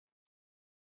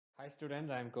Hi students,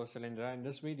 I am Kosalendra. In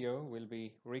this video, we'll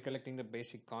be recollecting the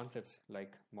basic concepts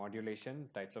like modulation,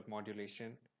 types of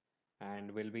modulation,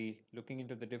 and we'll be looking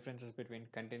into the differences between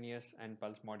continuous and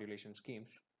pulse modulation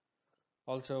schemes.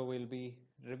 Also, we'll be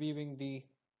reviewing the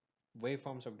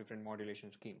waveforms of different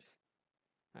modulation schemes.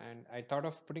 And I thought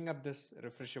of putting up this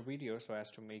refresher video so as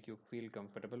to make you feel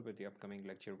comfortable with the upcoming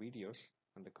lecture videos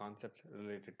on the concepts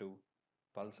related to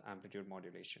pulse amplitude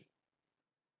modulation.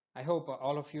 I hope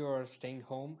all of you are staying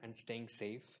home and staying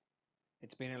safe.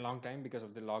 It's been a long time because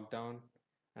of the lockdown,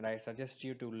 and I suggest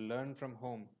you to learn from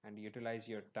home and utilize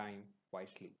your time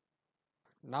wisely.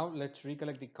 Now let's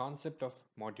recollect the concept of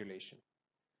modulation.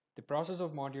 The process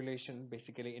of modulation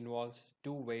basically involves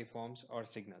two waveforms or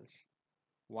signals.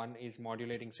 One is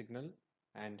modulating signal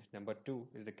and number two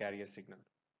is the carrier signal.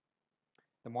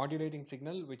 The modulating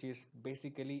signal, which is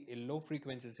basically a low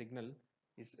frequency signal,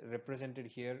 is represented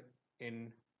here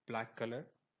in black color,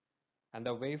 and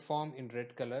the waveform in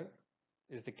red color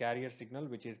is the carrier signal,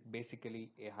 which is basically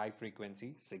a high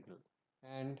frequency signal.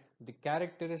 And the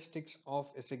characteristics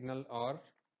of a signal are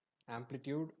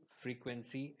amplitude,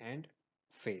 frequency, and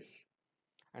phase.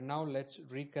 And now let's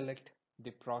recollect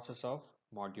the process of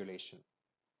modulation.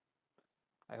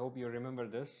 I hope you remember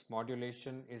this.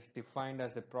 Modulation is defined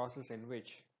as the process in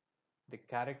which the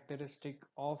characteristic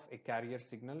of a carrier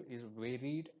signal is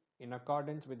varied in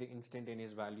accordance with the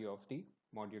instantaneous value of the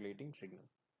modulating signal.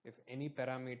 If any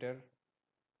parameter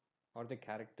or the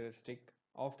characteristic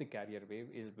of the carrier wave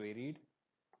is varied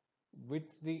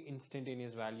with the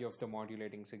instantaneous value of the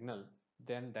modulating signal,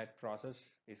 then that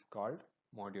process is called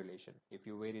modulation. If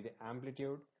you vary the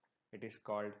amplitude, it is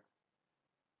called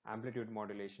amplitude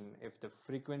modulation. If the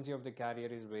frequency of the carrier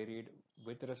is varied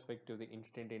with respect to the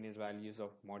instantaneous values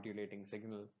of modulating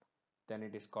signal, then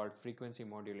it is called frequency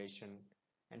modulation.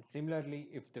 And similarly,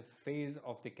 if the phase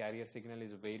of the carrier signal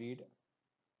is varied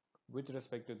with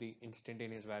respect to the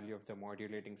instantaneous value of the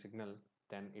modulating signal,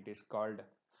 then it is called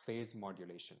phase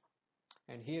modulation.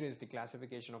 And here is the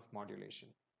classification of modulation.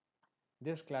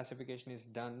 This classification is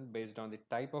done based on the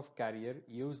type of carrier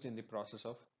used in the process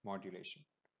of modulation.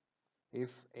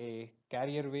 If a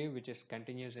carrier wave which is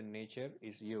continuous in nature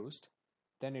is used,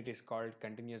 then it is called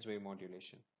continuous wave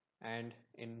modulation. And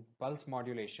in pulse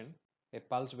modulation, a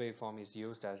pulse waveform is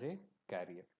used as a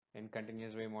carrier. In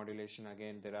continuous wave modulation,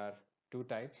 again, there are two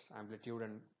types, amplitude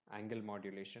and angle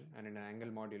modulation. And in angle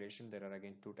modulation, there are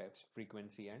again two types,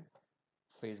 frequency and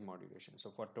phase modulation. So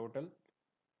for total,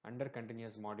 under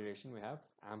continuous modulation, we have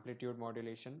amplitude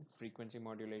modulation, frequency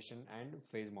modulation, and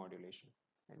phase modulation.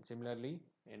 And similarly,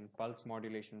 in pulse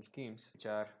modulation schemes, which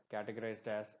are categorized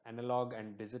as analog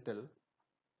and digital.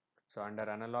 So under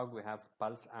analog, we have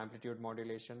pulse amplitude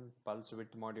modulation, pulse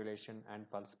width modulation,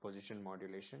 and pulse position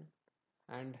modulation.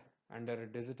 And under a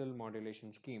digital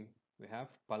modulation scheme, we have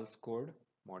pulse code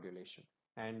modulation.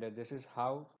 And this is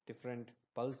how different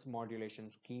pulse modulation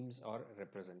schemes are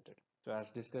represented. So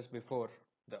as discussed before,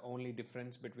 the only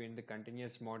difference between the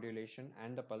continuous modulation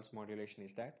and the pulse modulation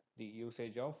is that the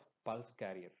usage of pulse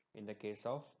carrier in the case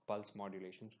of pulse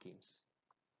modulation schemes.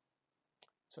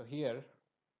 So here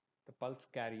the pulse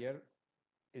carrier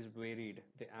is varied.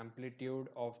 The amplitude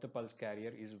of the pulse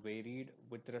carrier is varied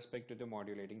with respect to the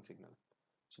modulating signal.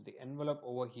 So the envelope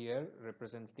over here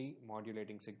represents the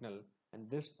modulating signal, and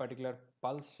this particular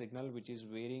pulse signal which is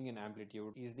varying in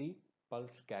amplitude is the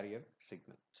pulse carrier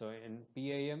signal. So in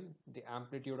PAM, the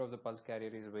amplitude of the pulse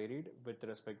carrier is varied with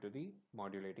respect to the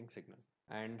modulating signal.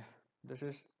 And this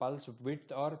is pulse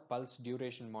width or pulse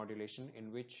duration modulation,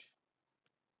 in which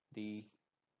the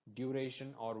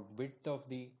duration or width of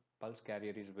the pulse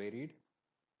carrier is varied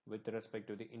with respect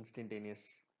to the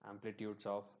instantaneous amplitudes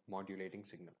of modulating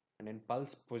signal. And in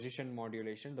pulse position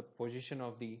modulation, the position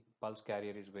of the pulse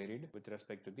carrier is varied with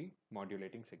respect to the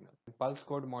modulating signal. Pulse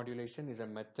code modulation is a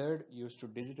method used to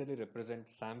digitally represent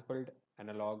sampled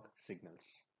analog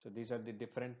signals. So these are the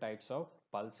different types of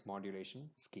pulse modulation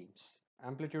schemes.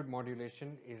 Amplitude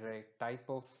modulation is a type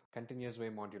of continuous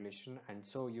wave modulation and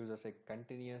so uses a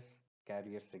continuous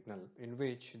carrier signal in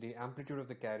which the amplitude of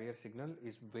the carrier signal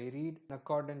is varied in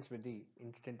accordance with the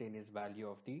instantaneous value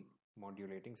of the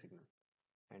modulating signal.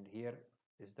 And here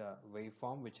is the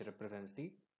waveform which represents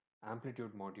the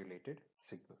amplitude modulated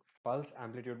signal. Pulse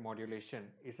amplitude modulation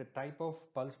is a type of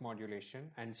pulse modulation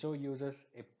and so uses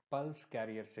a pulse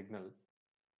carrier signal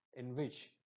in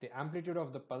which the amplitude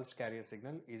of the pulse carrier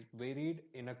signal is varied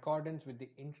in accordance with the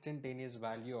instantaneous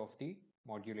value of the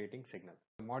modulating signal.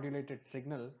 The modulated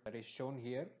signal that is shown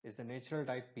here is the natural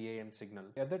type PAM signal.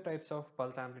 The other types of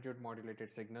pulse amplitude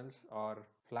modulated signals are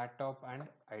flat top and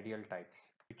ideal types,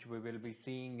 which we will be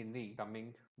seeing in the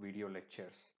coming video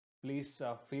lectures. Please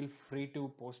feel free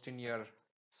to post in your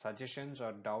suggestions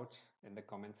or doubts in the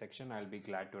comment section. I'll be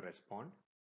glad to respond.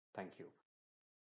 Thank you.